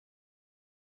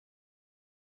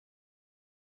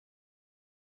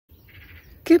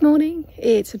Good morning,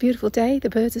 it's a beautiful day, the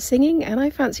birds are singing and I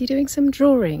fancy doing some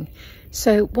drawing.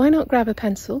 So why not grab a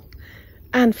pencil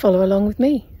and follow along with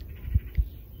me.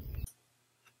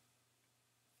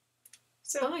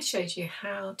 So I showed you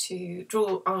how to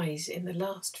draw eyes in the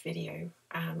last video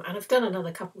and I've done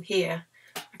another couple here.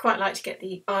 I quite like to get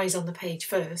the eyes on the page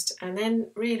first and then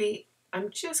really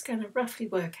I'm just going to roughly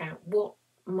work out what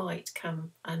might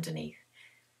come underneath.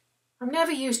 I'm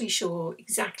never usually sure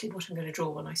exactly what I'm going to draw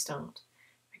when I start.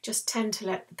 I just tend to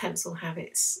let the pencil have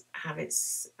its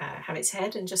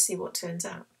head and just see what turns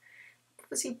out.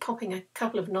 Obviously popping a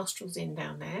couple of nostrils in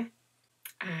down there,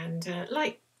 and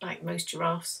like most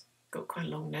giraffes, got quite a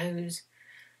long nose.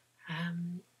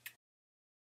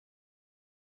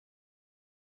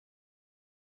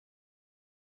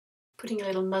 Putting a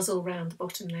little muzzle round the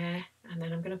bottom there, and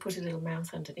then I'm going to put a little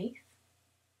mouth underneath.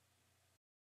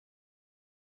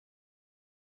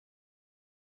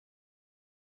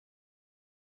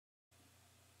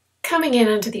 Coming in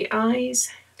under the eyes,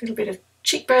 a little bit of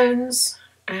cheekbones,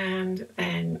 and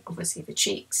then obviously the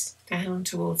cheeks down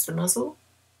towards the muzzle.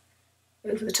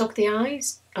 Over the top of the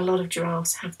eyes, a lot of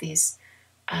giraffes have these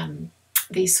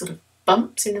sort of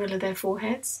bumps in the middle of their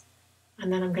foreheads.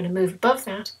 And then I'm going to move above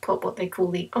that, pop what they call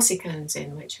the ossicones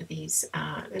in, which are these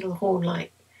little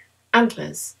horn-like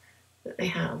antlers that they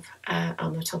have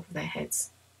on the top of their heads.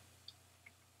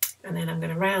 And then I'm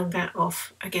going to round that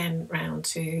off again round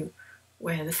to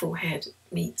where the forehead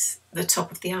meets the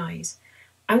top of the eyes.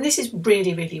 And this is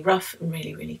really, really rough and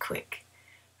really, really quick.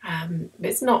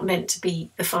 It's not meant to be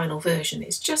the final version.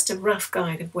 It's just a rough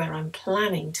guide of where I'm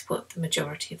planning to put the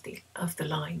majority of the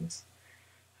lines.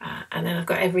 And then I've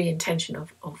got every intention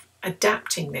of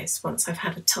adapting this once I've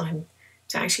had a time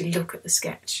to actually look at the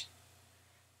sketch.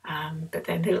 But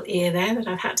then a little ear there that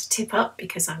I've had to tip up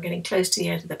because I'm getting close to the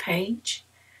end of the page.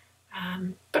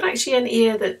 But actually an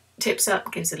ear that tips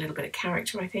up gives a little bit of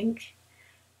character, I think.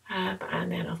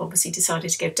 And then I've obviously decided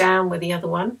to go down with the other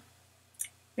one.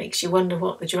 Makes you wonder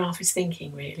what the giraffe is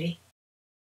thinking, really.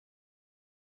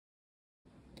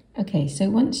 Okay, so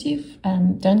once you've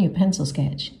done your pencil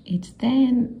sketch, it's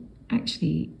then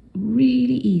actually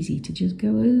really easy to just go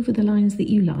over the lines that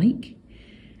you like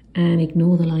and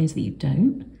ignore the lines that you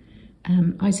don't.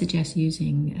 I suggest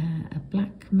using a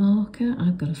black marker.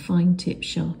 I've got a fine tip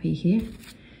Sharpie here,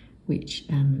 which,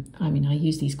 I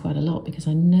use these quite a lot because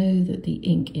I know that the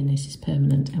ink in this is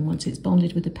permanent, and once it's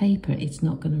bonded with the paper, it's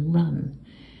not going to run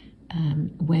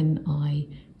when I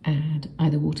add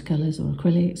either watercolours or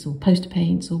acrylics or poster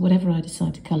paints or whatever I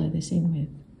decide to colour this in with.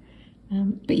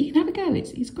 But you can have a go,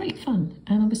 it's great fun.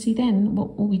 And obviously then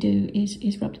all we do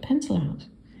is rub the pencil out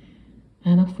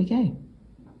and off we go.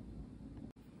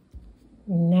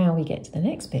 Now we get to the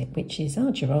next bit, which is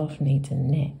our giraffe needs a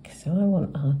neck. So I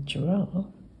want our giraffe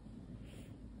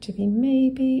to be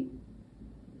maybe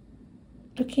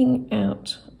looking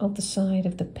out of the side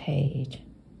of the page.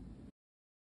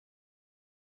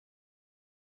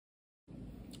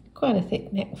 Quite a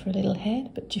thick neck for a little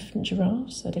head, but different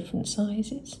giraffes are different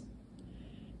sizes.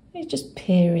 It's just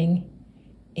peering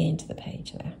into the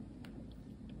page there.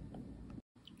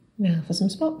 Now for some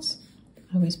spots.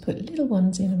 I always put little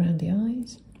ones in around the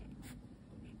eyes.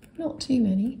 Not too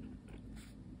many.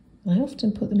 I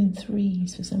often put them in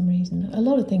threes for some reason. A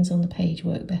lot of things on the page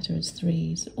work better as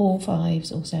threes, or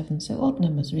fives or sevens, so odd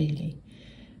numbers really.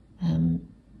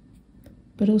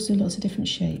 But also lots of different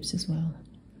shapes as well.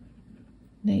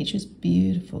 Nature's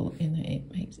beautiful in that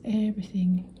it makes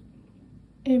everything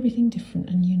different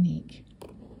and unique.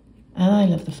 And I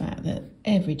love the fact that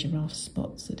every giraffe's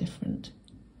spots are different.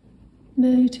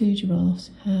 No two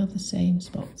giraffes have the same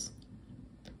spots,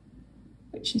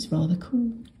 which is rather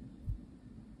cool.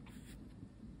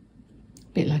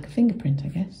 A bit like a fingerprint, I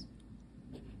guess.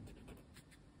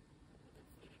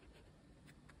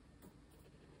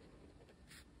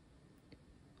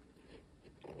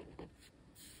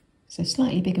 So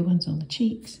slightly bigger ones on the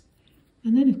cheeks,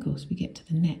 and then of course we get to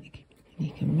the neck, and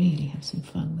you can really have some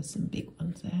fun with some big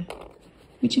ones there,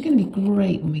 which are going to be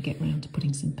great when we get round to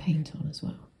putting some paint on as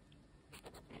well.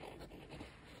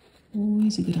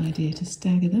 Always a good idea to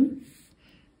stagger them,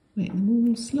 make them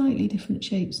all slightly different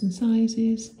shapes and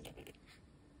sizes.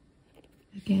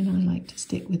 Again, I like to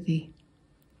stick with the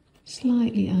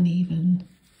slightly uneven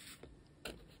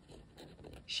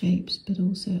shapes, but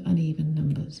also uneven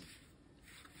numbers.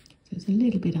 So it's a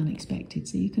little bit unexpected,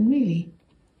 so you can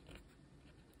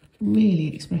really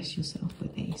express yourself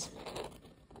with these.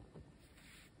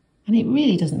 And it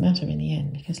really doesn't matter in the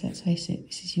end, because let's face it,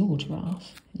 this is your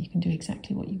giraffe, and you can do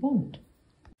exactly what you want.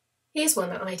 Here's one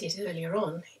that I did earlier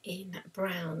on in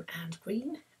brown and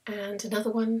green, and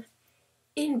another one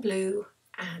in blue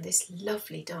and this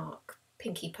lovely dark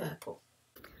pinky purple.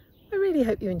 I really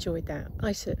hope you enjoyed that.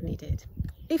 I certainly did.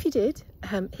 If you did,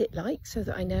 hit like so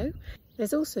that I know.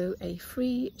 There's also a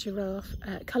free giraffe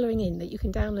colouring in that you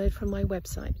can download from my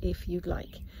website if you'd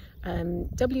like.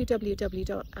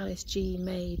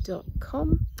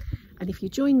 www.alicegmay.com, and if you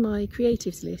join my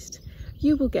creatives list,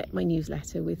 you will get my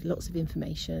newsletter with lots of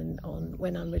information on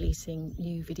when I'm releasing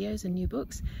new videos and new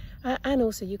books, and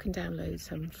also you can download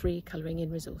some free colouring in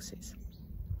resources.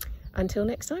 Until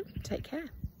next time, take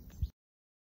care.